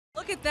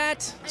at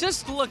that.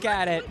 Just look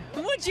at it.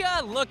 Would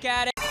ya look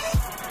at it?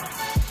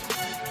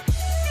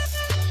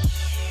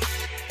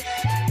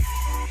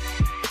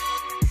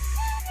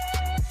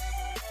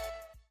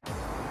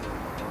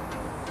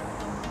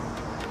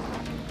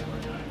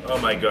 Oh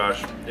my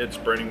gosh, it's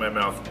burning my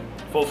mouth.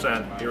 Full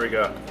send. Here we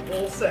go.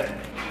 Full send.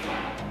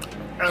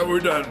 And we're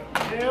done.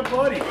 Yeah,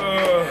 buddy.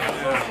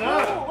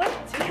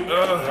 You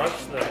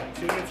rushed them.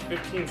 2 minutes,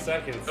 15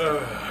 seconds.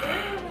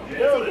 Take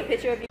a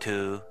picture of you.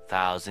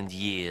 2,000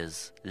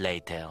 years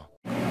later.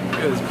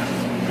 It was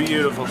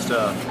beautiful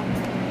stuff.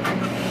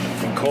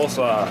 And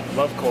coleslaw.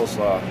 Love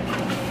coleslaw.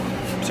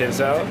 Potato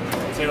salad.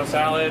 Potato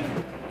salad.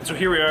 So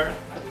here we are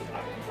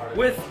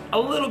with a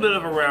little bit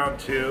of a round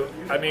two.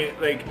 I mean,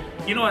 like,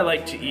 you know I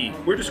like to eat.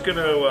 We're just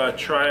gonna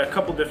try a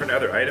couple different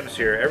other items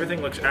here.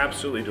 Everything looks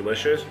absolutely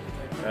delicious.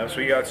 So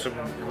we got some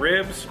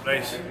ribs,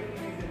 nice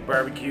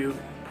barbecue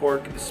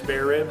pork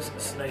spare ribs.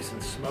 It's nice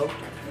and smoked.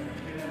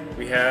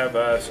 We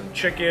have some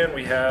chicken.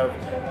 We have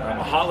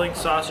a hot link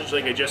sausage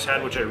like I just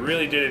had, which I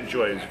really did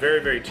enjoy. It was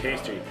very, very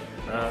tasty.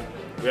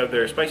 We have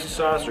their spicy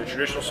sauce, their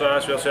traditional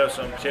sauce. We also have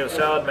some potato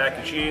salad, mac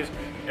and cheese,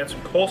 and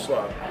some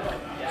coleslaw.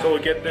 So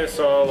we'll get this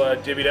all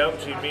divvied out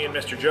between me and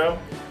Mr. Joe.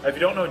 If you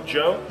don't know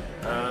Joe,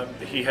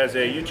 he has a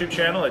YouTube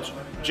channel. It's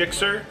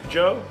GSXR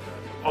Joe.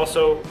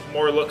 Also,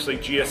 more looks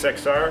like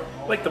GSXR,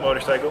 like the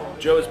motorcycle.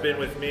 Joe has been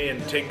with me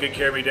and taking good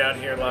care of me down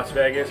here in Las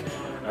Vegas.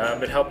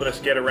 Been helping us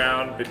get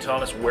around, been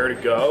telling us where to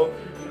go.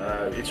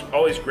 It's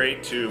always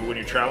great to, when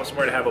you travel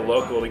somewhere, to have a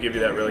local to give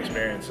you that real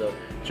experience. So,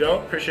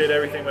 Joe, appreciate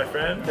everything, my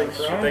friend.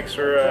 Thanks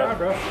for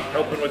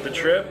helping with the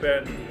trip,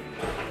 and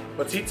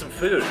let's eat some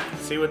food.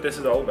 See what this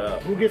is all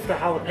about. Who gets the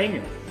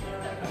jalapeno?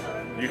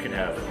 You can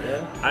have it.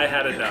 Yeah. I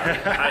had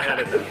enough. I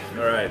had enough.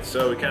 All right,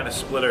 so we kind of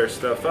split our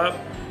stuff up.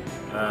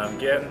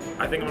 Again,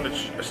 I think I'm going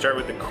to start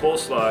with the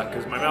coleslaw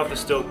because my mouth is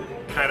still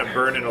kind of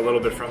burning a little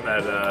bit from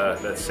that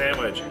that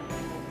sandwich.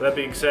 That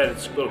being said,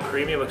 it's a little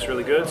creamy, it looks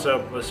really good,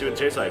 so let's see what it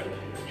tastes like.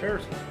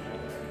 Cheers.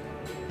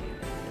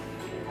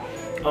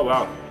 Oh,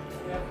 wow.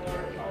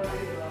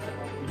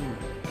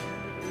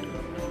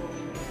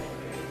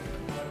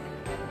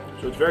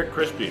 So it's very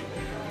crispy.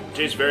 It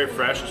tastes very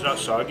fresh, it's not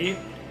soggy.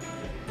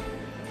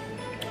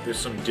 There's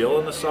some dill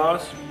in the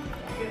sauce,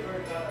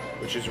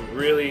 which is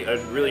really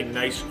a really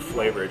nice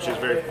flavor. It's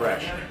just very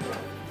fresh.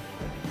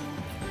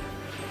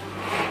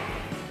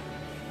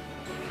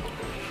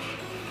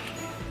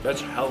 That's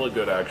hella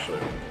good, actually.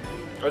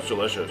 That's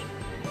delicious.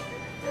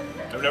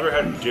 I've never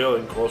had dill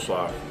in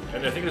coleslaw.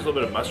 And I think there's a little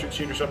bit of mustard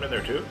seed or something in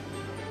there too.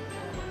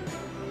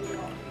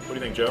 What do you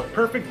think, Joe?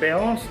 Perfect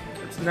balance.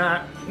 It's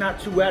not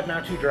too wet,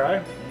 not too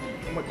dry.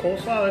 And with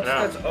coleslaw,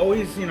 that's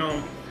always, you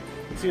know,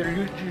 it's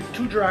either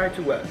too dry,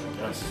 too wet.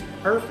 That's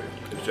perfect.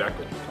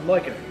 Exactly. I'm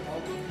liking it.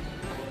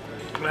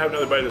 I'm gonna have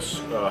another bite of this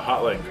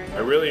hot link. I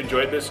really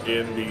enjoyed this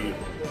in the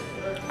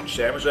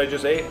sandwich that I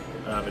just ate.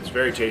 It's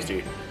very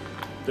tasty.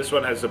 This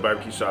one has the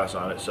barbecue sauce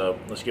on it, so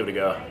let's give it a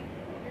go.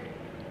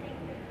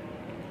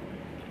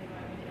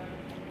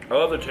 I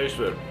love the taste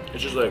of it.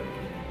 It's just like,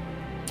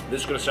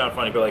 this is gonna sound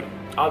funny, but like,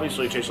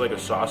 obviously it tastes like a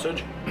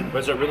sausage, but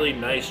it's a really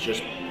nice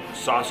just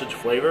sausage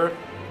flavor.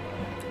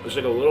 There's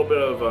like a little bit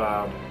of,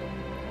 I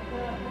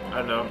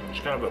don't know,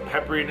 just kind of a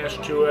pepperiness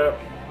to it.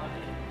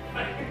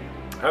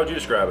 How would you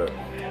describe it?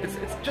 It's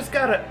just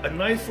got a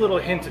nice little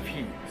hint of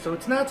heat. So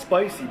it's not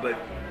spicy, but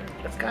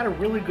it's got a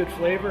really good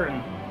flavor,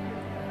 and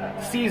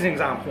the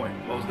seasoning's on point,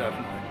 most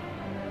definitely.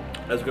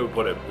 That's a good way to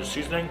put it. The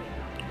seasoning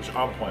is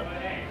on point.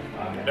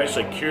 Nice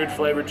like cured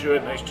flavor to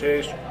it, nice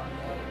taste.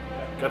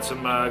 Got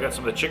some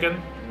of the chicken.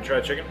 You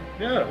try the chicken?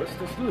 Yeah, let's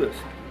do this.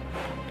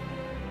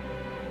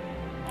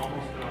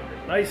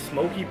 Nice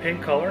smoky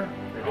pink color.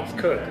 It's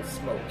cooked, it's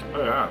smoked.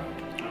 Oh yeah.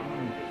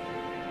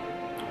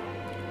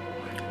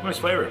 Nice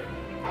flavor.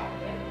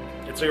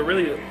 It's like a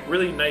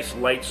really nice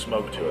light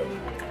smoke to it.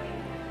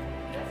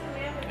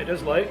 It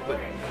is light, but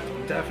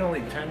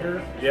definitely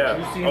tender. Yeah.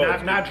 Juicy,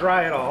 not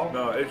dry at all.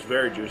 No, it's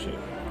very juicy.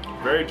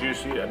 Very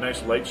juicy, a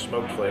nice light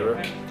smoked flavor.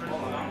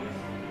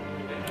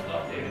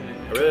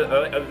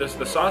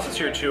 The sauces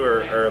here too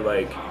are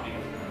like,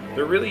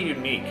 they're really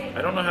unique.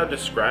 I don't know how to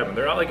describe them.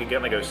 They're not like,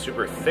 again, like a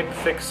super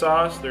thick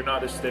sauce. They're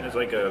not as thin as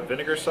like a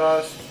vinegar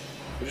sauce.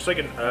 They're just like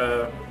I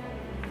don't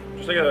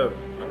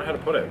know how to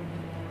put it.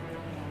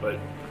 But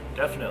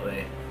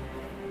definitely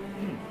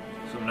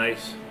some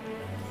nice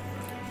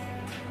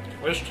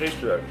taste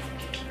to it.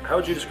 How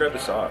would you describe the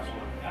sauce?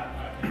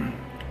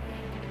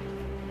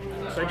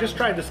 So I just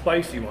tried the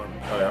spicy one.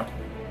 Oh yeah?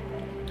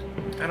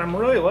 And I'm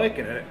really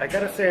liking it. I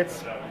gotta say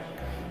it's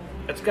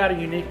got a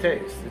unique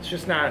taste.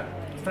 It's not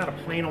a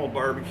plain old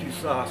barbecue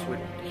sauce with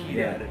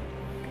heat added.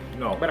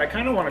 No. But I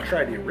kind of want to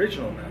try the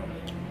original now.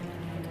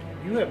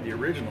 You have the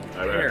original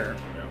here.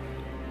 Yeah.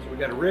 So we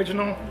got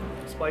original,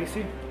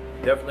 spicy.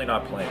 Definitely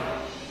not plain.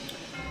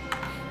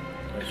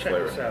 Nice Check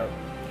flavor. this out.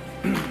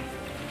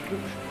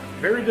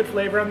 Very good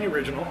flavor on the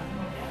original.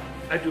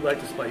 I do like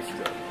the spicy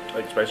though.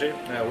 Like spicy?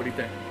 Yeah, what do you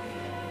think?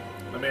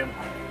 I mean,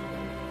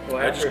 Well,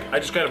 I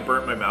just kind of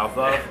burnt my mouth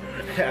off.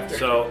 after.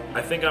 So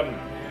I think I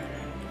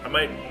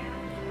might.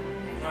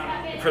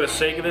 for the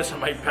sake of this, I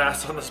might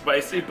pass on the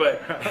spicy,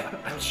 but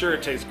I'm sure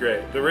it tastes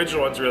great. The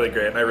original one's really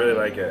great, and I really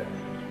like it.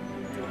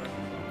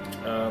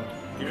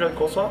 You try the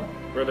coleslaw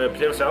or the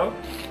potato salad?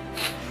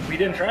 We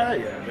didn't try that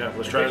yet. Yeah,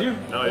 let's try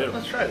it. No, I didn't.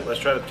 Let's try it. Let's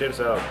try the potato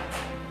salad.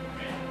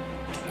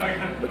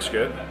 Looks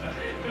good.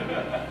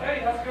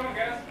 Hey, how's it going,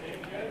 guys?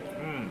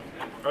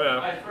 Oh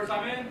yeah. First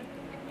time in?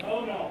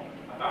 Oh no.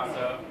 I thought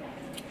so.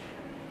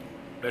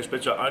 Nice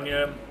bits of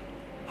onion.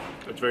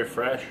 It's very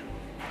fresh.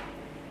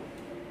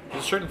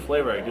 There's a certain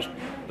flavor.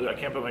 I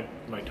can't put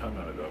my tongue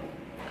on it though.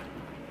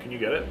 Can you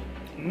get it?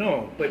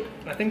 No, but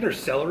I think there's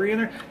celery in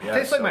there. It Yeah,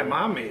 tastes like my celery.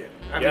 mom made it.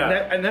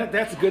 I mean,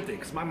 that's a good thing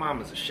because my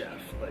mom is a chef.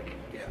 Like,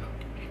 yeah.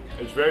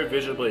 It's very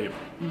visibly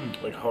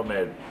like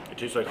homemade. It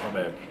tastes like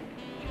homemade.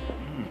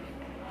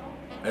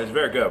 And it's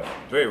very good.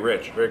 Very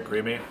rich, very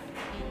creamy.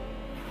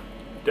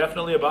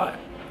 Definitely a buy.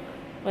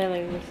 Wait,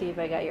 let me see if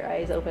I got your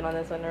eyes open on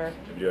this one or...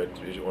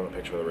 Did you want a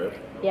picture of the rib?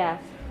 Yeah.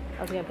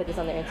 I was going to put this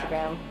on their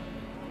Instagram.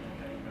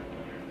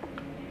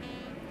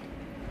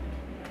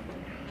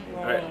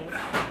 Alright,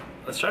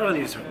 let's try one of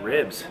these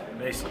ribs.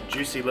 Nice,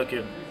 juicy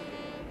looking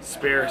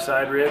spare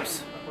side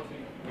ribs.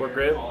 Pork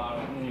rib.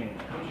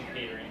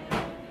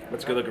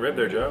 That's a good looking rib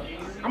there, Joe.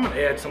 I'm gonna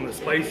add some of the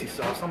spicy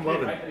sauce. I'm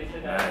loving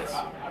it. Nice.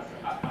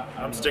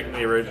 I'm sticking to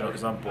the original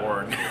because I'm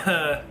boring.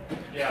 Yeah,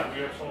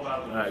 we were sold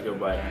out. Alright, go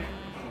bite.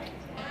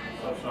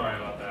 So sorry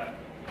about that.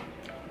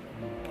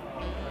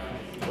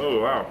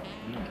 Oh, wow.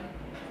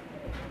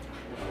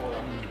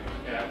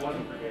 Yeah, it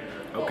wasn't for Gator.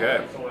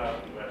 Okay. Sold out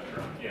at the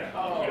restaurant.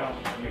 Yeah. We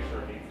don't make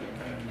sure it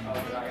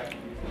needs it.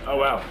 Oh,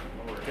 wow.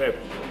 Okay.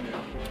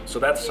 So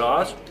that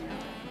sauce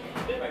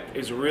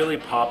is really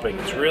popping.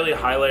 It's really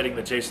highlighting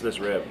the taste of this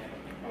rib.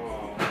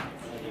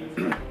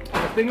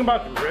 The thing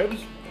about the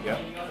ribs, Yeah.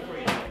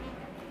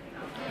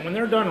 when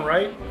they're done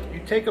right, you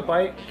take a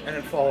bite and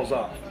it falls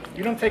off.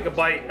 You don't take a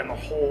bite and the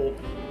whole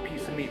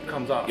piece of meat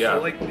comes off. Yeah.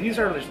 So like these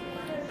are just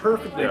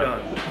perfectly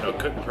done. No,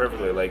 cooked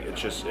perfectly. Like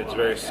it's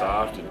very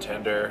soft and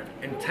tender.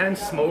 Intense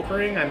smoke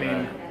ring. I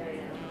mean,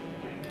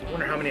 I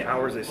wonder how many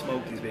hours they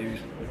smoke these babies.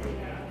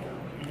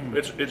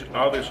 It's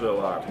obviously a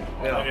lot.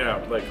 Yeah.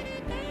 Yeah, like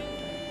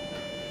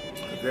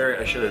very.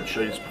 I should have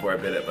showed you this before I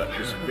bit it, but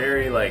it's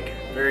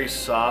very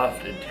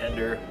soft and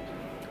tender.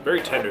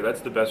 Very tender.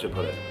 That's the best way to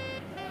put it.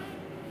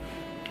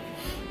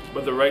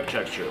 But the right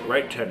texture,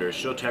 right tender,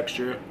 still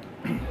texture.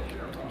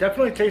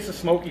 Definitely tastes a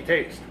smoky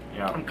taste.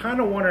 Yeah. I'm kind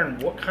of wondering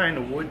what kind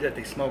of wood that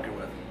they smoke it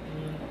with.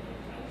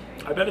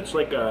 I bet it's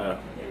like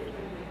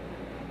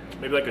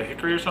maybe like a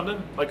hickory or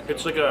something. Like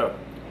it's like a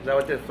Is that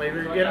what the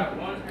flavor you're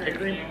getting?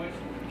 Hickory?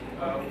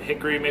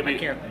 hickory,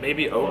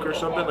 maybe oak or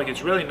something. Like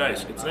it's really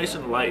nice. It's nice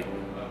and light.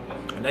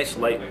 A nice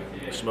light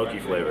smoky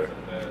flavor.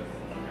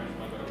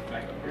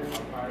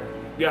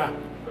 Yeah.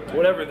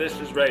 Whatever this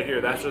is right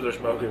here, that's what they're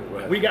smoking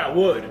with. We got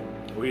wood.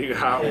 We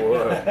got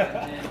wood.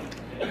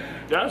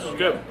 Yeah, this is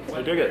good.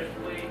 I dig it.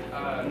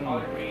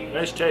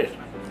 Nice taste.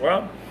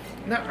 Well,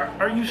 Now,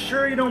 are you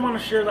sure you don't want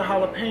to share the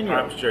jalapeno?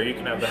 I'm sure you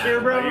can have the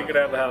Sure, bro? You can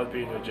have the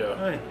jalapeno, Joe.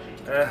 Hey.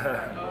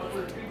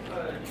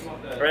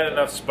 I had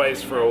enough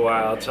spice for a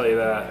while, I'll tell you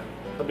that.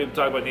 Some people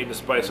talk about needing to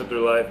spice up their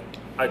life.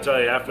 I tell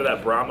you, after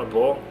that Brahma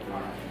bowl,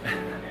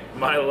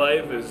 my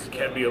life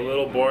can be a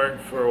little boring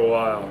for a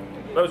while.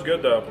 That was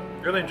good though.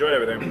 Really enjoyed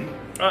everything.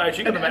 Oh, I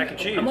actually got the mac and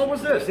cheese. And what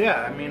was this?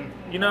 Yeah, I mean,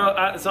 You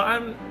know, so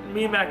I'm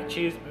me mac and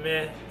cheese,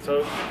 meh.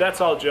 So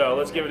that's all Joe.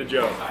 Let's give it to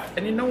Joe.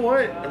 and you know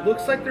what? It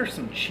looks like there's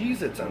some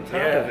Cheez-Its on top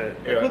of it.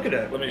 Yeah. Look at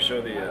it. Let me show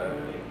the.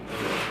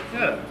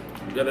 Yeah.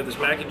 Yeah, this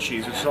mac and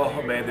cheese. It's all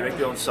homemade. They make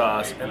their own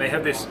sauce, and they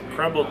have this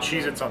crumbled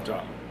Cheez-Its on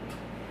top.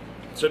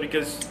 So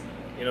because,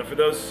 you know, for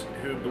those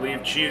who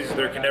believe cheese,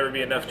 there can never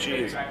be enough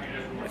cheese.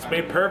 It's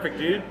made perfect,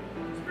 dude.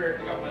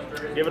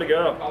 Give it a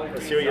go.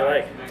 Let's see what you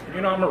like.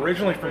 You know, I'm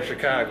originally from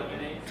Chicago.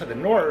 To the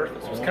north,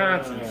 it's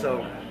Wisconsin,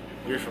 so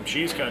You're from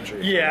cheese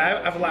country. yeah,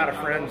 I have a lot of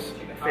friends,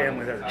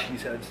 family that are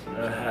cheeseheads.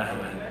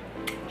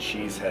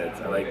 Cheese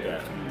heads. I like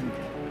that.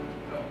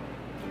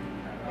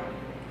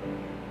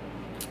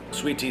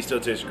 Sweet tea still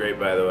tastes great,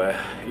 by the way,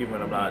 even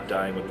when I'm not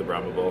dying with the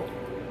Brahma bowl.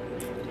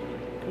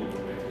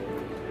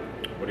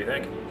 What do you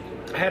think?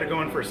 I had to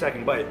go in for a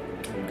second bite.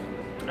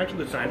 Actually,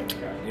 good sign.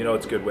 You know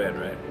it's good win,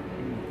 right?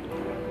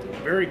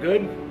 Very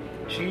good,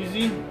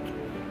 cheesy,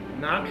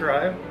 not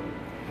dry.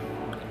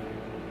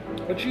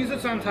 The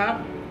Cheez-Its on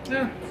top,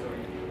 yeah,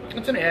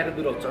 it's an added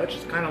little touch.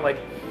 It's kind of like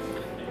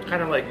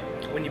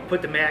when you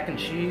put the mac and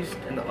cheese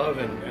in the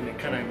oven and it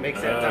kind of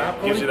makes that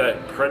top. Gives you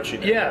coating. that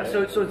crunchiness. Yeah,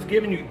 so it's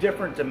giving you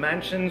different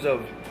dimensions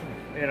of,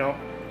 you know.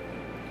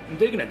 I'm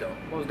digging it though,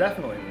 most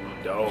definitely.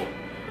 Dope.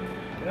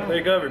 Yeah. There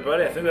you go,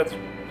 everybody. I think that's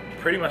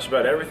pretty much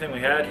about everything we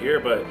had here,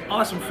 but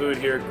awesome food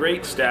here,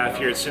 great staff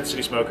here at Sin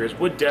City Smokers.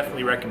 Would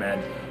definitely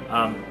recommend.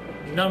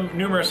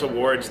 Numerous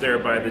awards there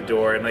by the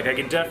door, and like I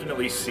can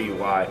definitely see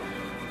why.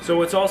 So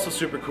what's also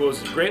super cool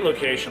is it's a great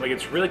location. Like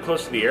it's really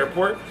close to the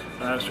airport.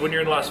 So when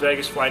you're in Las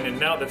Vegas flying in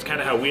and out, that's kind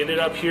of how we ended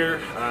up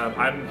here.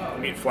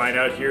 I'm flying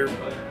out here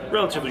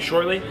relatively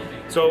shortly,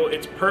 so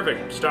it's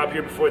perfect. Stop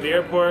here before the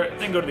airport,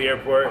 then go to the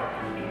airport,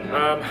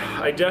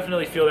 I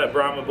definitely feel that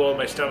Brahma bowl in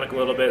my stomach a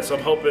little bit, so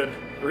I'm hoping,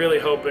 really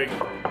hoping,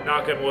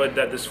 knock on wood,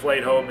 that this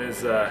flight home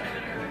is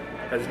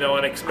has no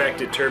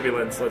unexpected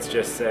turbulence, let's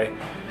just say.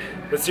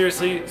 But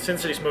seriously, Sin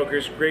City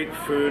Smokers, great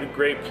food,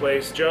 great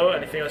place. Joe,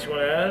 anything else you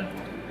want to add?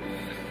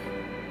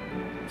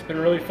 It's been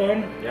really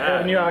fun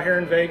having you out here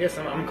in Vegas.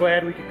 I'm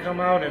glad we could come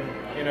out and,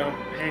 you know,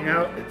 hang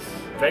out.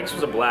 Vegas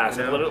was a blast.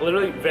 Yeah.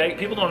 Literally,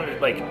 people don't,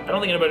 like, I don't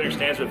think anybody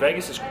understands, but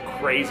Vegas is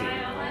crazy.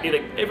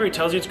 Everybody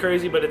tells you it's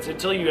crazy, but it's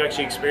until you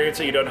actually experience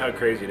it, you don't know how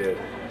crazy it is.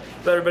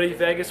 But everybody,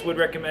 Vegas would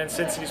recommend,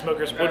 Sin City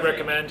Smokers would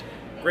recommend.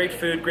 Great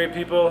food, great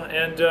people,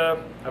 and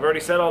I've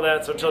already said all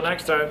that, so until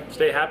next time,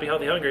 stay happy,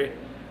 healthy, hungry.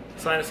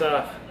 Sign us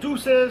off.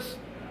 Deuces!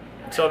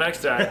 Until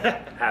next time,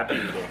 happy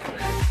eating.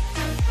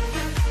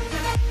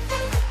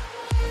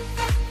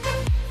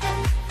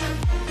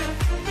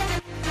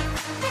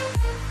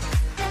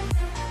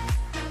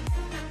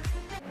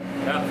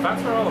 Yeah,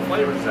 that's where all the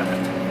flavors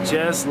at.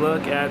 Just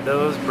look at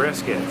those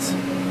briskets.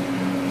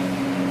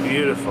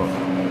 Beautiful.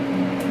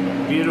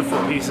 Beautiful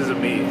pieces of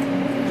meat.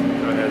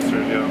 Go ahead,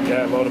 Sergio.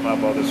 Yeah, load them up,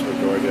 I'll just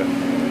record you.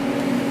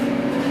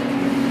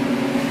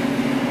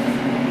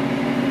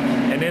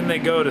 And then they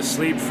go to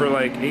sleep for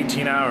like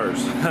 18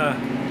 hours.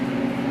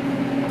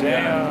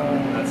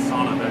 Damn. That's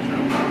sauna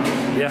bedroom.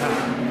 Yeah.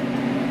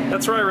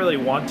 That's where I really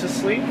want to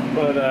sleep,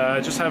 but I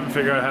just haven't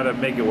figured out how to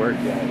make it work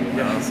yet. You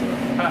know? So.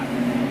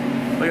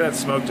 Look at that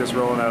smoke just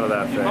rolling out of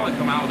that You thing. probably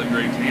come out with a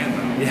great tan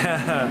though.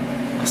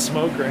 Yeah.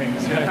 Smoke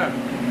rings. Yeah.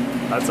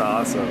 That's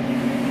awesome.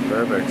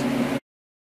 Perfect.